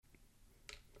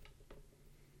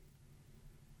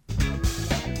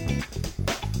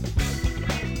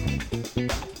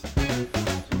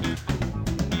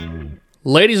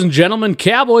Ladies and gentlemen,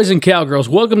 cowboys and cowgirls,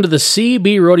 welcome to the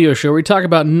CB Rodeo Show, where we talk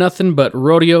about nothing but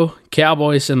rodeo,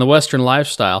 cowboys, and the Western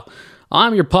lifestyle.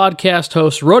 I'm your podcast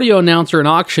host, rodeo announcer, and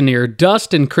auctioneer,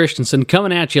 Dustin Christensen,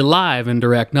 coming at you live and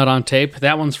direct, not on tape.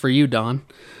 That one's for you, Don.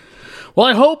 Well,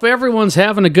 I hope everyone's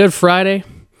having a good Friday.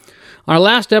 On our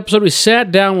last episode, we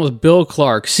sat down with Bill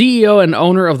Clark, CEO and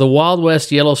owner of the Wild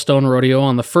West Yellowstone Rodeo,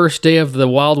 on the first day of the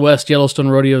Wild West Yellowstone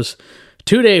Rodeo's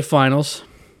two-day finals.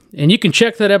 And you can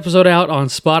check that episode out on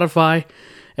Spotify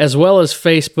as well as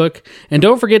Facebook. And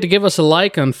don't forget to give us a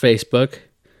like on Facebook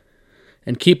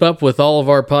and keep up with all of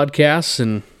our podcasts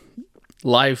and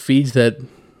live feeds that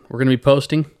we're going to be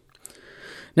posting.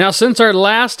 Now, since our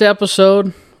last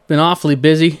episode, been awfully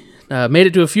busy. Made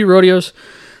it to a few rodeos.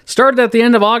 Started at the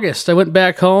end of August. I went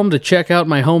back home to check out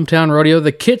my hometown rodeo,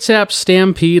 the Kitsap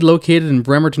Stampede, located in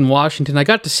Bremerton, Washington. I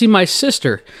got to see my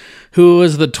sister, who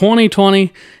was the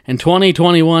 2020 and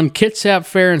 2021 Kitsap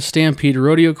Fair and Stampede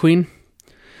Rodeo Queen.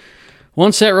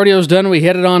 Once that rodeo was done, we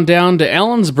headed on down to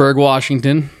Ellensburg,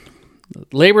 Washington,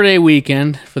 Labor Day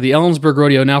weekend for the Ellensburg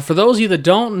Rodeo. Now, for those of you that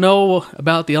don't know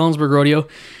about the Ellensburg Rodeo,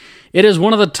 it is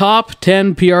one of the top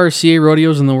 10 PRCA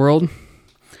rodeos in the world.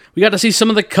 We got to see some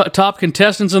of the top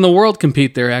contestants in the world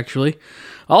compete there, actually.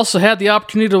 Also had the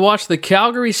opportunity to watch the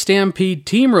Calgary Stampede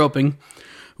team roping,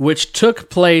 which took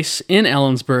place in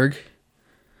Ellensburg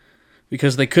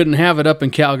because they couldn't have it up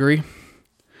in Calgary.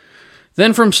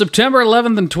 Then from September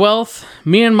 11th and 12th,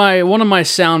 me and one of my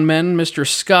sound men, Mr.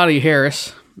 Scotty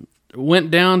Harris, went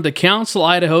down to Council,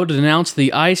 Idaho to announce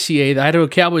the ICA, the Idaho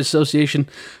Cowboys Association,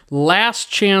 Last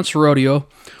Chance Rodeo,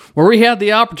 where we had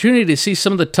the opportunity to see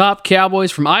some of the top cowboys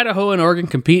from Idaho and Oregon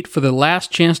compete for the last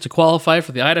chance to qualify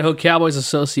for the Idaho Cowboys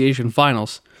Association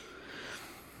Finals.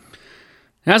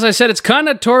 As I said, it's kind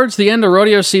of towards the end of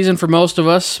rodeo season for most of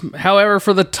us. However,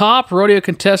 for the top rodeo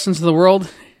contestants in the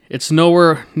world, it's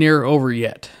nowhere near over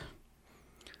yet.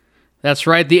 That's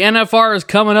right, the NFR is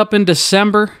coming up in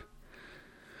December.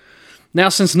 Now,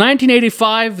 since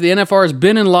 1985, the NFR has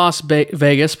been in Las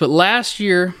Vegas, but last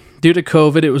year, due to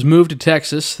COVID, it was moved to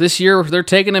Texas. This year, they're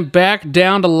taking it back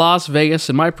down to Las Vegas,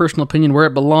 in my personal opinion, where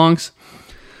it belongs.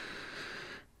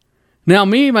 Now,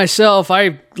 myself,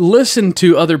 I listen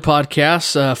to other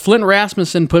podcasts. Flint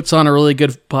Rasmussen puts on a really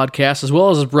good podcast, as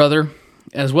well as his brother,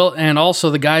 and also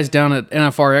the guys down at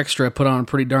NFR Extra put on a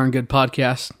pretty darn good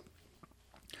podcast.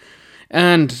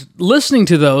 And listening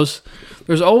to those,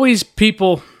 there's always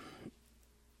people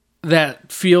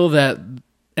that feel that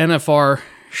NFR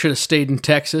should have stayed in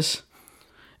Texas,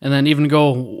 and then even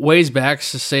go ways back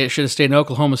to say it should have stayed in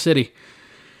Oklahoma City.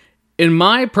 In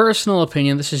my personal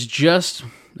opinion, this is just,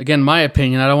 again, my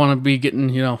opinion. I don't want to be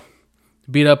getting,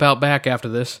 beat up out back after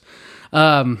this.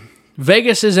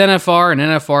 Vegas is NFR, and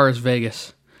NFR is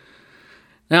Vegas.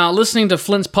 Now, listening to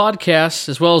Flint's podcasts,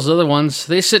 as well as other ones,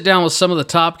 they sit down with some of the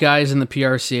top guys in the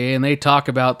PRCA, and they talk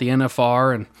about the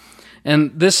NFR,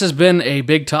 and this has been a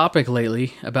big topic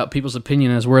lately about people's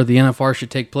opinion as where the NFR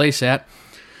should take place at.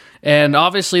 And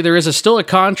obviously there is still a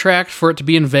contract for it to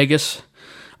be in Vegas,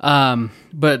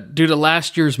 but due to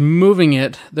last year's moving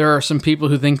it, there are some people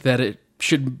who think that it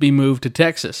should be moved to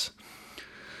Texas.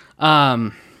 They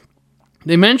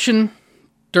mentioned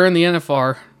during the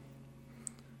NFR,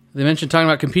 talking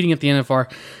about competing at the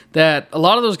NFR, that a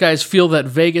lot of those guys feel that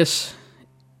Vegas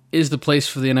is the place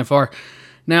for the NFR.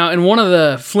 Now, in one of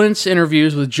the Flint's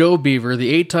interviews with Joe Beaver,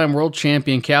 the 8-time world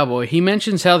champion cowboy, he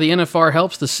mentions how the NFR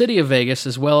helps the city of Vegas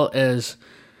as well as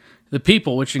the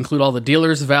people, which include all the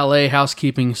dealers, valet,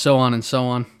 housekeeping, so on and so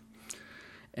on.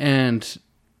 And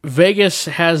Vegas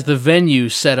has the venue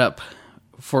set up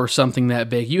for something that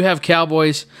big. You have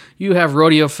cowboys, you have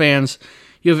rodeo fans,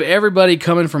 you have everybody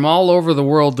coming from all over the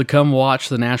world to come watch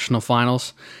the national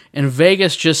finals, and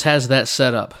Vegas just has that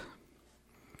set up.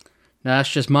 Now, that's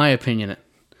just my opinion.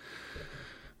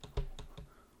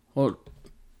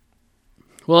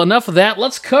 Well, enough of that.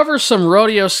 Let's cover some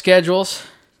rodeo schedules.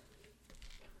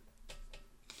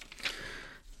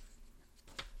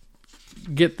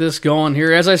 Get this going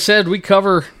here. As I said, we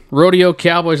cover rodeo,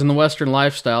 cowboys, and the Western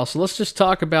lifestyle. So let's just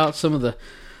talk about some of the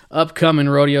upcoming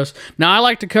rodeos. Now, I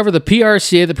like to cover the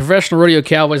PRCA, the Professional Rodeo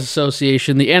Cowboys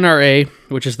Association, the NRA,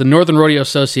 which is the Northern Rodeo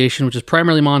Association, which is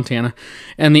primarily Montana,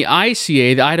 and the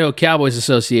ICA, the Idaho Cowboys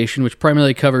Association, which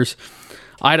primarily covers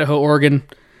Idaho, Oregon,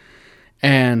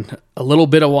 and a little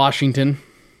bit of Washington.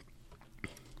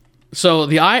 So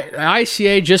the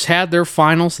ICA just had their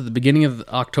finals at the beginning of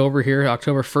October here,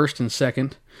 October 1st and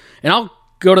 2nd. And I'll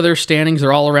go to their standings,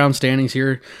 their all-around standings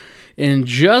here in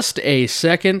just a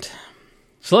second.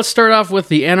 So let's start off with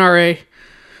the NRA.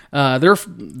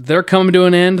 They're coming to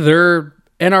an end. Their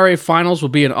NRA finals will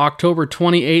be on October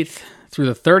 28th through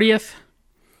the 30th.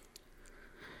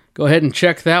 Go ahead and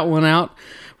check that one out.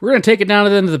 We're going to take it down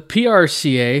to the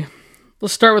PRCA.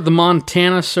 Let's start with the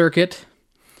Montana circuit.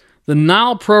 The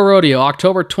Nile Pro Rodeo,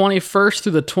 October 21st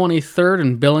through the 23rd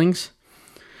in Billings.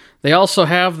 They also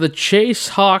have the Chase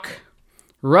Hawk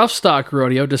Roughstock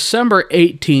Rodeo, December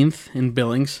 18th in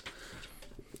Billings.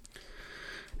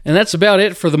 And that's about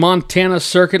it for the Montana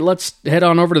circuit. Let's head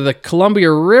on over to the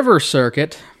Columbia River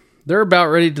circuit. They're about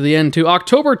ready to the end too.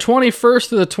 October 21st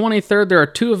through the 23rd, there are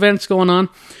two events going on.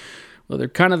 Well, they're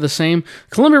kind of the same.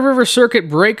 Columbia River Circuit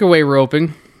breakaway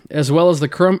roping, as well as the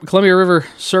Columbia River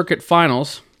Circuit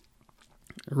finals.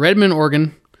 Redmond,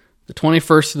 Oregon, the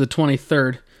 21st to the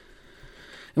 23rd.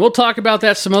 And we'll talk about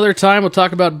that some other time. We'll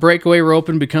talk about breakaway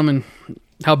roping becoming,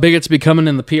 how big it's becoming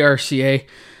in the PRCA.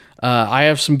 I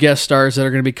have some guest stars that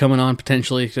are going to be coming on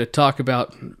potentially to talk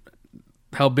about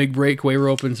how big breakaway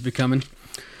roping is becoming.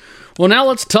 Well, now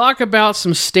let's talk about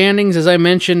some standings. As I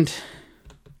mentioned,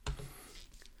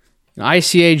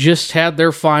 ICA just had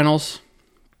their finals.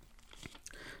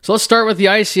 So let's start with the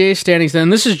ICA standings then.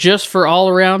 This is just for all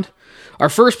around. Our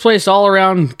first place all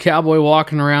around cowboy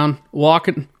walking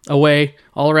away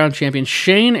all around champion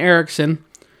Shane Erickson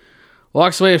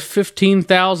walks away with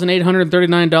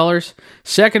 $15,839.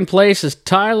 Second place is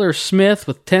Tyler Smith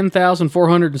with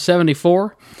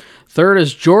 $10,474. Third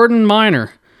is Jordan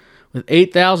Miner with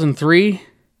 $8,003.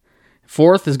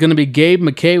 Fourth is going to be Gabe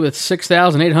McKay with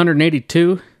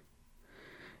 $6,882.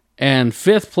 And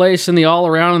fifth place in the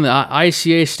all-around in the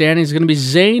ICA standings is going to be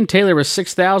Zane Taylor with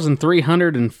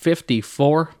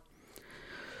 $6,354.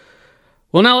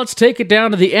 Well, now let's take it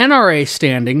down to the NRA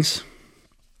standings.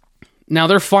 Now,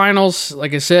 their finals,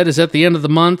 like I said, is at the end of the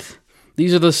month.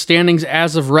 These are the standings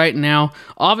as of right now.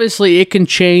 Obviously, it can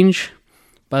change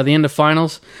by the end of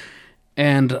finals,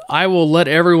 and I will let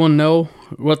everyone know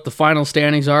what the final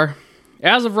standings are.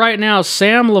 As of right now,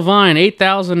 Sam Levine,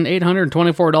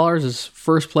 $8,824 is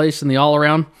first place in the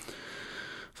all-around,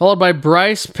 followed by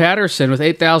Bryce Patterson with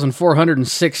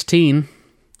 $8,416.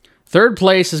 Third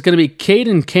place is going to be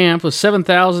Caden Camp with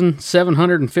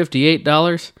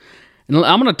 $7,758. And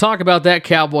I'm going to talk about that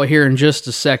cowboy here in just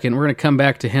a second. We're going to come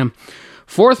back to him.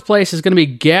 Fourth place is going to be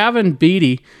Gavin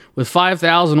Beatty with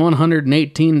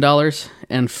 $5,118.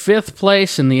 And fifth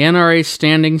place in the NRA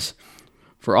standings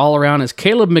for all around is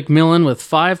Caleb McMillan with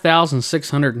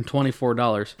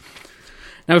 $5,624.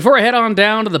 Now, before I head on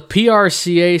down to the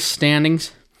PRCA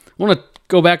standings, I want to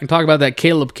go back and talk about that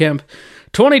Caleb Kemp.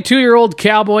 22-year-old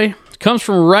cowboy, comes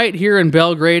from right here in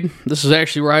Belgrade. This is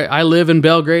actually where I live in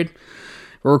Belgrade.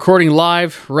 We're recording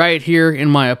live right here in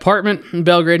my apartment in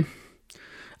Belgrade.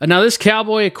 Now, this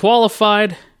cowboy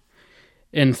qualified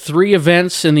in 3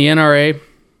 events in the NRA,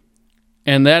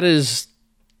 and that is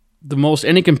the most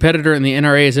any competitor in the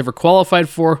NRA has ever qualified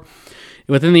for.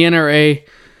 Within the NRA,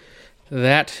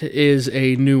 that is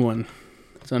a new one.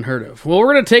 It's unheard of. Well,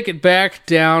 we're going to take it back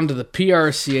down to the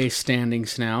PRCA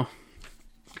standings now.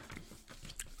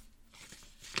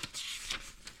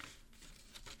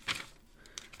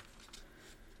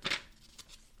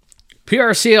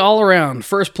 PRCA all around.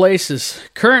 First place is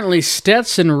currently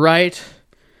Stetson Wright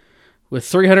with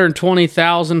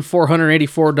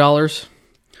 $320,484.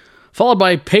 Followed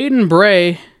by Peyton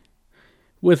Bray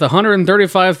with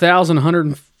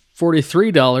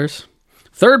 $135,143.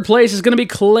 Third place is going to be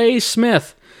Clay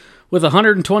Smith with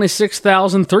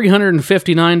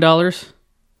 $126,359.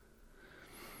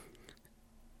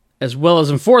 As well as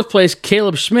in fourth place,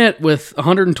 Caleb Schmidt with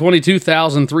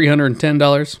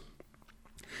 $122,310.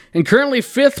 And currently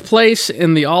fifth place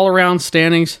in the all-around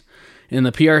standings in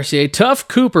the PRCA, Tuff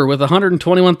Cooper with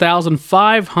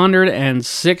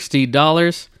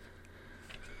 $121,560.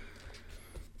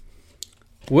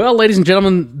 Well, ladies and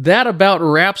gentlemen, that about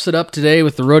wraps it up today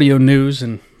with the rodeo news.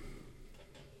 And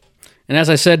as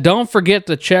I said, don't forget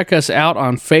to check us out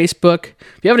on Facebook.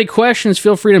 If you have any questions,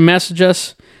 feel free to message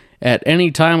us at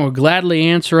any time. We'll gladly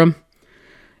answer them.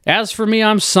 As for me,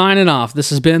 I'm signing off. This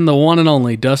has been the one and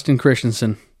only Dustin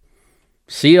Christensen.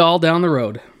 See you all down the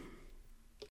road.